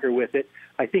to tinker with it.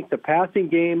 I think the passing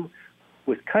game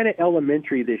was kind of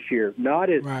elementary this year, not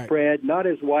as spread, not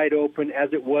as wide open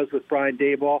as it was with Brian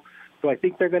Daboll. So I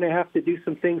think they're going to have to do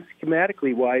some things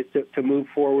schematically wise to move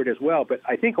forward as well. But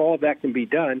I think all of that can be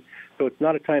done, so it's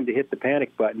not a time to hit the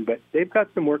panic button. But they've got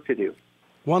some work to do.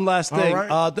 One last thing.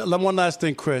 One last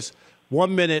thing, Chris.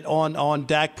 1 minute on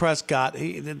Dak Prescott.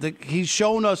 He's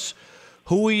shown us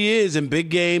who he is in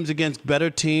big games against better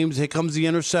teams. Here comes the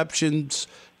interceptions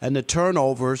and the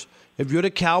turnovers. If you're the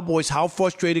Cowboys, how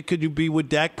frustrated could you be with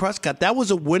Dak Prescott? That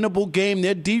was a winnable game.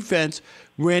 Their defense,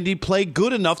 Randy, played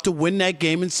good enough to win that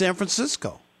game in San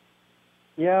Francisco.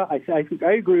 Yeah, I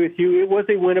agree with you. It was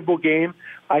a winnable game.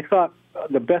 I thought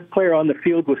the best player on the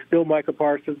field was still Micah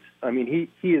Parsons. I mean,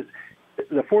 he is –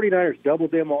 the 49ers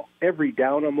doubled him every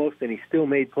down almost, and he still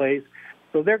made plays.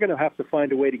 So they're going to have to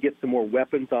find a way to get some more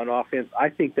weapons on offense. I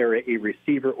think they're a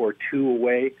receiver or two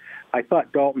away. I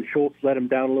thought Dalton Schultz let him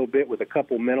down a little bit with a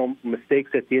couple mental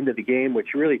mistakes at the end of the game,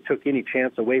 which really took any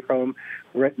chance away from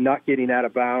him, not getting out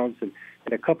of bounds and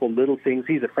a couple little things.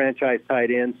 He's a franchise tight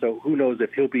end, so who knows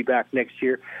if he'll be back next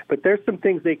year. But there's some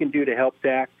things they can do to help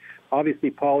Dak.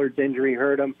 Obviously, Pollard's injury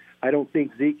hurt him. I don't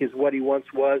think Zeke is what he once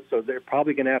was, so they're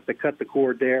probably going to have to cut the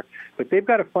cord there. But they've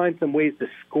got to find some ways to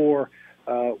score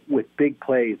with big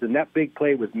plays, and that big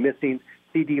play was missing.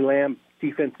 C.D. Lamb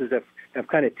defenses have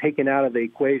kind of taken out of the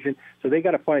equation, so they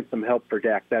got to find some help for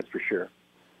Dak, that's for sure.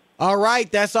 All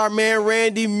right, that's our man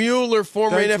Randy Mueller,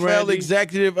 former NFL Randy.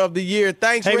 Executive of the Year.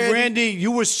 Thanks, Randy. Hey, Randy,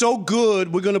 you were so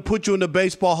good, we're going to put you in the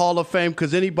Baseball Hall of Fame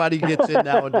because anybody gets in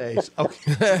nowadays.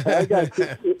 Okay. I got you.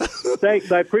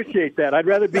 Thanks, I appreciate that. I'd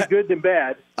rather be good than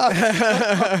bad.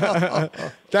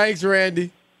 Thanks,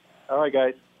 Randy. All right,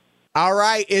 guys. All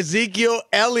right, Ezekiel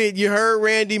Elliott, you heard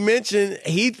Randy mention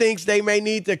he thinks they may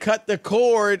need to cut the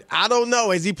cord. I don't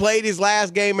know. Has he played his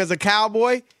last game as a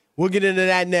Cowboy? We'll get into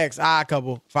that next. Odd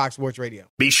Couple, Fox Sports Radio.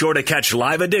 Be sure to catch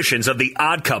live editions of The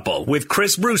Odd Couple with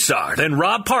Chris Broussard and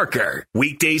Rob Parker.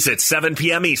 Weekdays at 7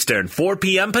 p.m. Eastern, 4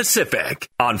 p.m. Pacific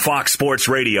on Fox Sports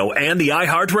Radio and the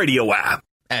iHeartRadio app.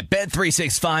 At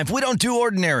Bet365, we don't do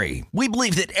ordinary. We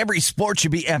believe that every sport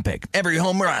should be epic. Every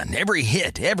home run, every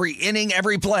hit, every inning,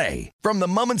 every play. From the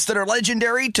moments that are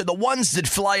legendary to the ones that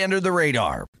fly under the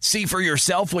radar. See for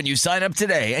yourself when you sign up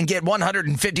today and get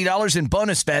 $150 in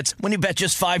bonus bets when you bet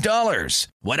just $5.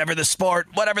 Whatever the sport,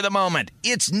 whatever the moment,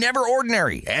 it's never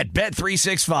ordinary at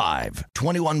Bet365.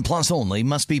 21 plus only.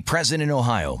 Must be present in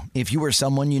Ohio. If you or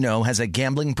someone you know has a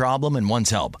gambling problem and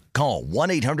wants help, call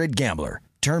 1-800-GAMBLER.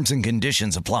 Terms and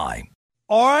conditions apply.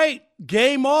 All right,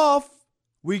 game off.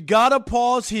 We got to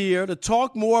pause here to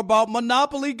talk more about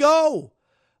Monopoly Go.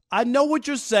 I know what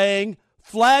you're saying.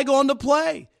 Flag on the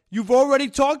play. You've already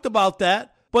talked about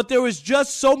that, but there is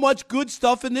just so much good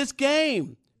stuff in this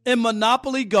game. In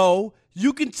Monopoly Go,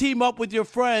 you can team up with your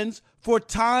friends for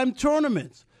timed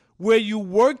tournaments where you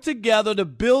work together to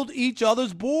build each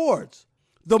other's boards.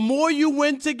 The more you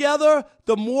win together,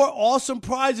 the more awesome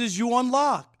prizes you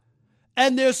unlock.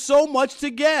 And there's so much to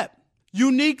get.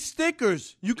 Unique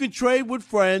stickers you can trade with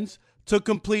friends to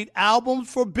complete albums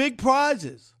for big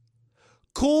prizes.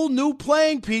 Cool new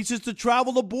playing pieces to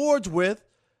travel the boards with.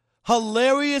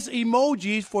 Hilarious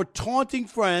emojis for taunting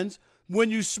friends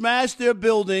when you smash their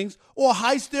buildings or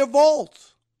heist their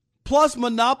vaults. Plus,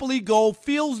 Monopoly Go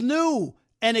feels new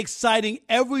and exciting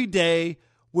every day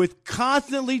with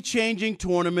constantly changing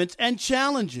tournaments and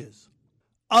challenges.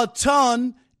 A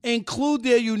ton include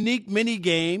their unique mini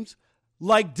games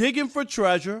like digging for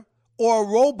treasure or a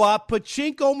robot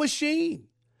pachinko machine.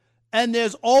 And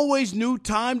there's always new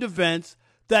timed events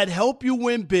that help you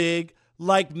win big,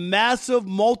 like massive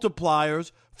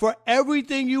multipliers for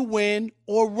everything you win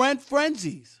or rent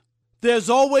frenzies. There's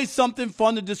always something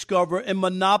fun to discover in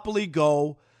Monopoly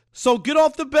Go, so get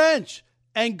off the bench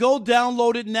and go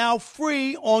download it now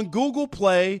free on Google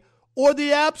Play or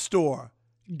the App Store.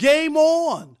 Game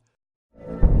on!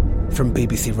 From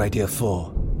BBC Radio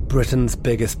 4, Britain's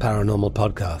biggest paranormal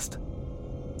podcast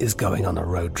is going on a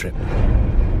road trip.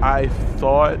 I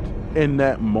thought in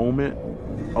that moment,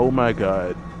 oh my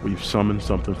God, we've summoned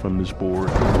something from this board.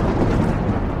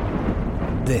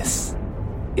 This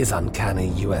is Uncanny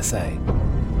USA.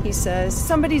 He says,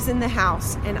 somebody's in the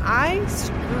house, and I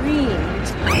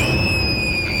screamed.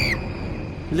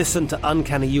 Listen to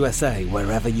Uncanny USA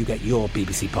wherever you get your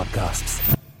BBC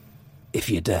podcasts, if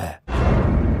you dare.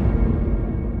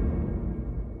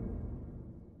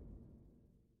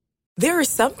 There are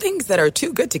some things that are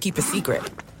too good to keep a secret.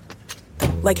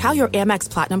 Like how your Amex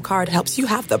Platinum card helps you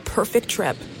have the perfect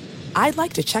trip. I'd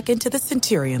like to check into the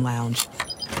Centurion Lounge.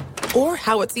 Or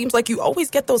how it seems like you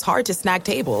always get those hard-to-snag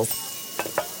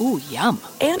tables. Ooh, yum.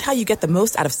 And how you get the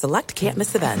most out of select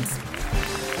can't-miss events.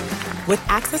 With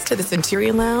access to the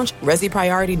Centurion Lounge, Resi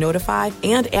Priority Notified,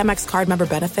 and Amex card member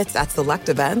benefits at select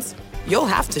events, you'll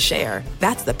have to share.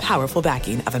 That's the powerful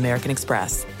backing of American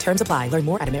Express. Terms apply. Learn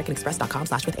more at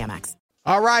americanexpress.com/withAmex.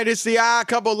 All right, it's the Odd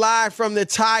Couple live from the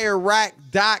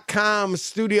TireRack.com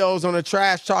studios on a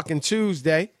Trash Talking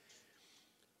Tuesday.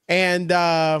 And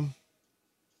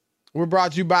we're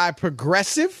brought to you by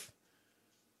Progressive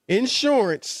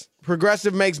Insurance.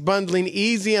 Progressive makes bundling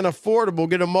easy and affordable.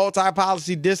 Get a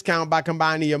multi-policy discount by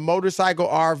combining your motorcycle,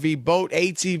 RV, boat,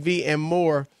 ATV, and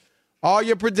more. All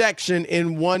your protection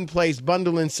in one place.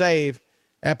 Bundle and save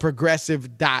at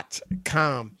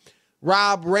Progressive.com.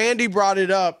 Rob, Randy brought it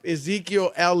up.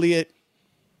 Ezekiel Elliott,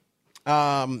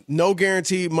 no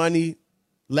guaranteed money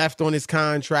left on his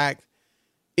contract.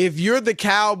 If you're the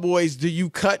Cowboys, do you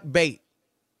cut bait?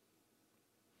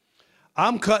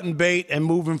 I'm cutting bait and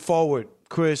moving forward,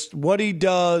 Chris. What he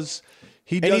does,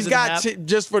 and he's got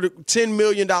just for the $10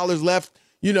 million left,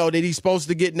 that he's supposed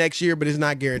to get next year, but it's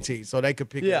not guaranteed. So they could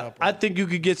pick it up. I think you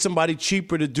could get somebody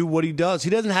cheaper to do what he does.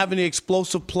 He doesn't have any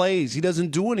explosive plays. He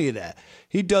doesn't do any of that.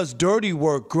 He does dirty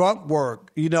work, grunt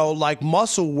work, like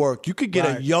muscle work. You could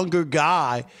get a younger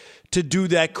guy to do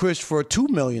that, Chris, for $2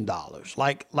 million.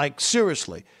 Like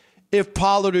seriously. If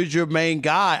Pollard is your main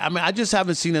guy, I just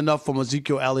haven't seen enough from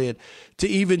Ezekiel Elliott to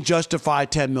even justify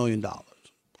 $10 million.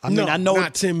 I know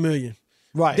not $10 million.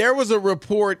 Right. There was a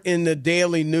report in the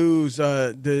Daily News,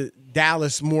 the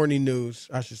Dallas Morning News,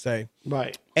 I should say.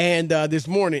 Right. And this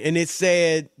morning, and it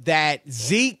said that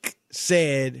Zeke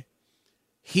said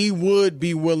he would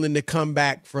be willing to come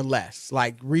back for less,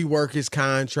 like rework his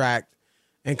contract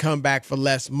and come back for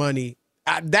less money.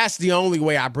 That's the only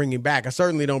way I bring him back. I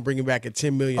certainly don't bring him back at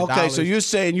 $10 million. Okay, so you're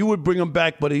saying you would bring him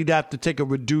back, but he'd have to take a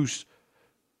reduce,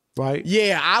 right?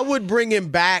 Yeah, I would bring him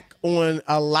back on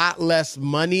a lot less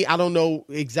money. I don't know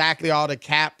exactly all the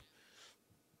cap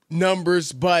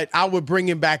numbers, but I would bring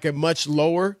him back at much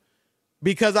lower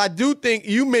because I do think,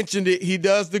 you mentioned it, he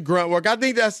does the grunt work. I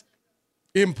think that's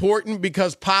important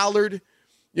because Pollard,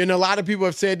 a lot of people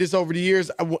have said this over the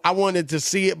years. I wanted to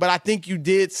see it, but I think you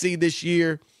did see this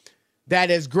year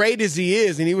that as great as he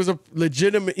is, and he was a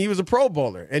Pro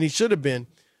Bowler, and he should have been,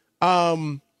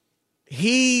 you're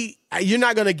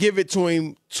not going to give it to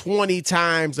him 20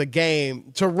 times a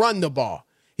game to run the ball.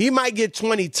 He might get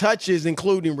 20 touches,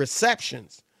 including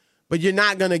receptions, but you're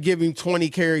not going to give him 20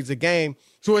 carries a game.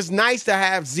 So it's nice to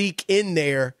have Zeke in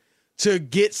there to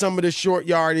get some of the short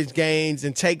yardage gains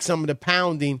and take some of the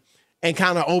pounding and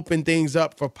kind of open things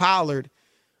up for Pollard.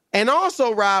 And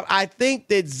also, Rob, I think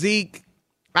there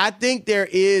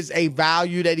is a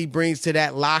value that he brings to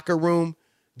that locker room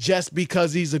just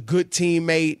because he's a good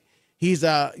teammate. He's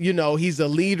a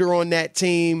leader on that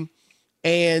team.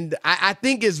 And I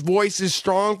think his voice is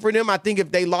strong for them. I think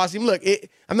if they lost him,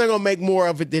 I'm not going to make more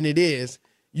of it than it is.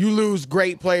 You lose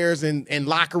great players and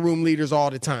locker room leaders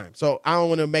all the time. So I don't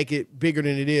want to make it bigger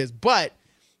than it is. But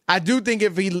I do think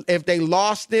if they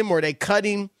lost him or they cut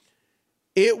him,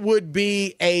 it would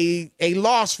be a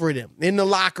loss for them. In the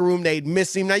locker room, they'd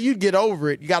miss him. Now, you'd get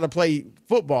over it. You got to play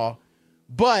football.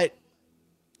 But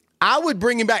I would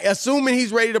bring him back, assuming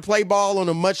he's ready to play ball on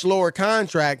a much lower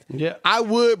contract. Yeah. I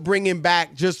would bring him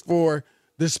back just for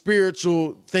the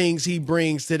spiritual things he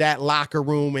brings to that locker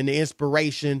room and the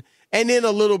inspiration, and then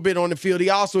a little bit on the field. He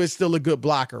also is still a good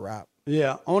blocker, Rob.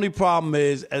 Yeah. Only problem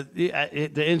is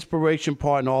the inspiration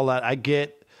part and all that I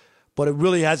get. But it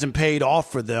really hasn't paid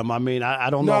off for them. I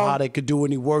don't know how they could do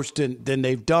any worse than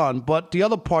they've done. But the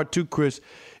other part, too, Chris,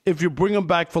 if you bring them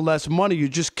back for less money, you're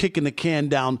just kicking the can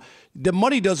down. The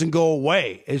money doesn't go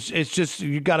away. It's just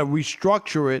you got to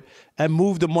restructure it and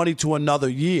move the money to another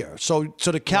year. So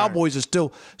the Cowboys are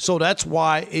still – so that's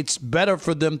why it's better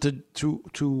for them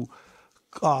to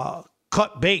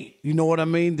cut bait, you know what I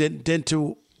mean, than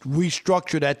to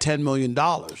restructure that $10 million.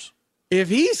 If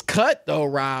he's cut, though,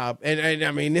 Rob,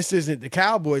 and this isn't the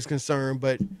Cowboys' concern,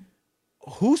 but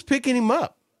who's picking him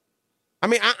up?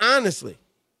 Honestly,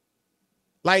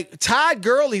 Todd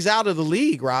Gurley's out of the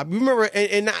league, Rob. You remember,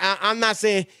 and I'm not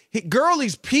saying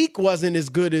Gurley's peak wasn't as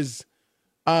good as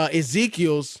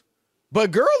Ezekiel's,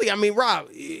 but Gurley, Rob,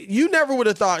 you never would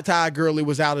have thought Todd Gurley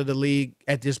was out of the league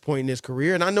at this point in his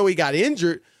career, and I know he got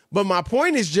injured, but my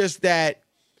point is just that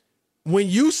when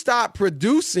you stop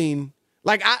producing –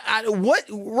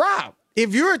 Rob,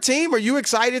 if you're a team, are you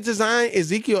excited to sign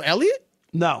Ezekiel Elliott?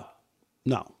 No.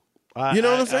 You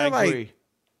know what I'm saying? I agree.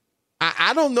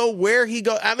 I don't know where he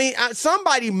goes. I mean,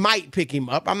 somebody might pick him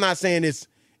up. I'm not saying it's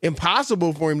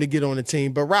impossible for him to get on the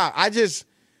team, but Rob, I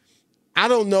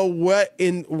don't know what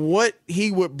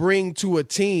he would bring to a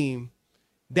team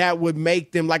that would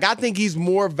make them like. I think he's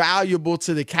more valuable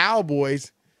to the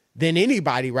Cowboys than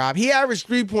anybody, Rob. He averaged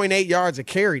 3.8 yards a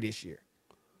carry this year.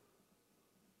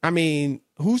 I mean,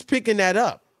 who's picking that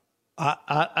up?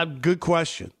 Good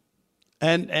question.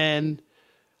 And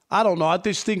I don't know. I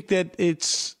just think that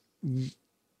it's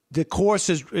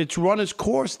run its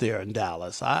course there in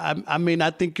Dallas. I mean, I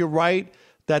think you're right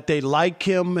that they like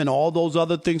him and all those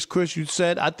other things, Chris, you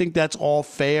said. I think that's all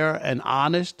fair and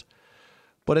honest.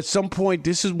 But at some point,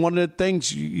 this is one of the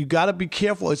things you got to be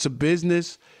careful. It's a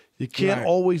business. You can't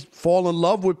always fall in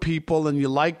love with people and you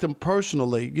like them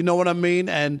personally. You know what I mean?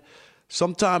 And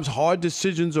sometimes hard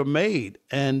decisions are made.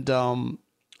 And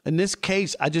in this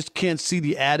case, I just can't see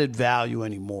the added value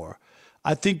anymore.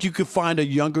 I think you could find a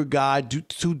younger guy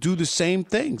to do the same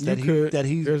things that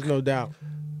he. There's no doubt.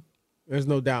 There's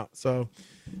no doubt. So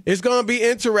it's going to be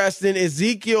interesting.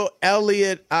 Ezekiel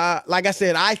Elliott, like I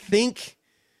said, I think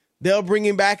they'll bring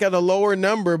him back at a lower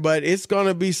number, but it's going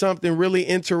to be something really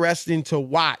interesting to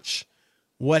watch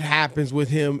what happens with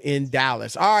him in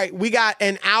Dallas. All right, we got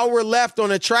an hour left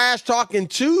on a Trash Talking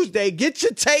Tuesday. Get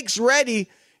your takes ready.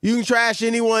 You can trash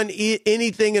anyone,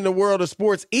 anything in the world of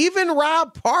sports, even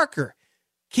Rob Parker.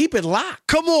 Keep it locked.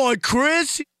 Come on,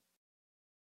 Chris.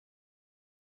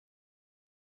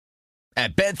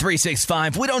 At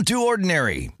Bet365, we don't do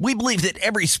ordinary. We believe that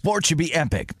every sport should be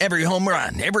epic. Every home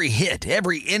run, every hit,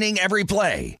 every inning, every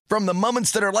play. From the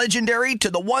moments that are legendary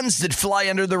to the ones that fly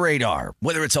under the radar.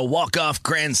 Whether it's a walk-off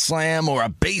grand slam or a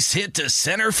base hit to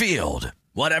center field.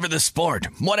 Whatever the sport,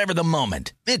 whatever the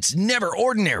moment. It's never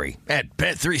ordinary at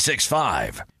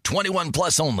Bet365. 21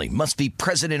 plus only. Must be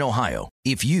present in Ohio.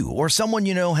 If you or someone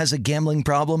you know has a gambling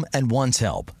problem and wants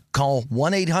help, call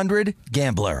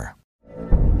 1-800-GAMBLER.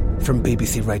 From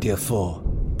BBC Radio 4,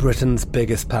 Britain's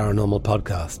biggest paranormal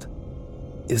podcast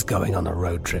is going on a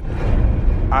road trip.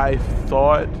 I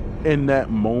thought in that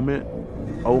moment,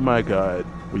 oh my God,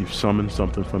 we've summoned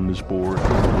something from this board.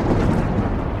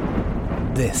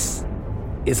 This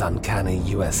is Uncanny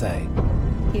USA.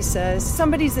 He says,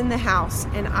 somebody's in the house,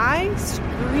 and I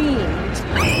screamed.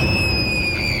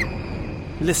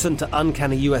 Listen to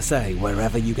Uncanny USA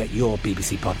wherever you get your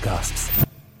BBC podcasts,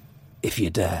 if you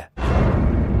dare.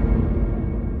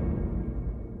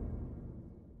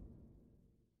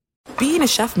 Being a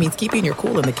chef means keeping your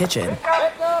cool in the kitchen.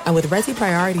 And with Resi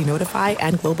Priority Notify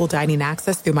and Global Dining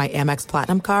Access through my Amex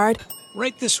Platinum card,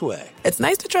 right this way. It's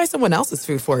nice to try someone else's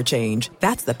food for a change.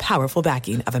 That's the powerful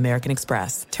backing of American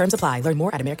Express. Terms apply. Learn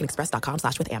more at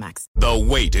americanexpress.com/withAmex. The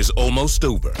wait is almost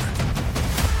over.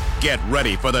 Get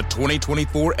ready for the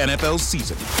 2024 NFL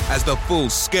season as the full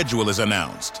schedule is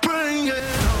announced.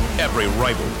 Every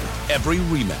rivalry, every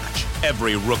rematch,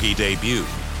 every rookie debut,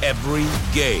 every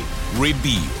game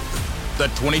revealed. The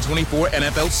 2024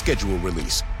 NFL schedule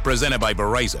release, presented by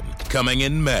Verizon, coming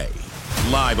in May.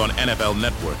 Live on NFL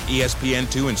Network,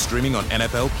 ESPN2, and streaming on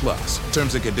NFL Plus.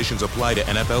 Terms and conditions apply to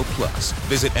NFL Plus.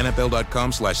 Visit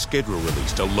NFL.com/schedule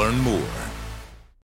release to learn more.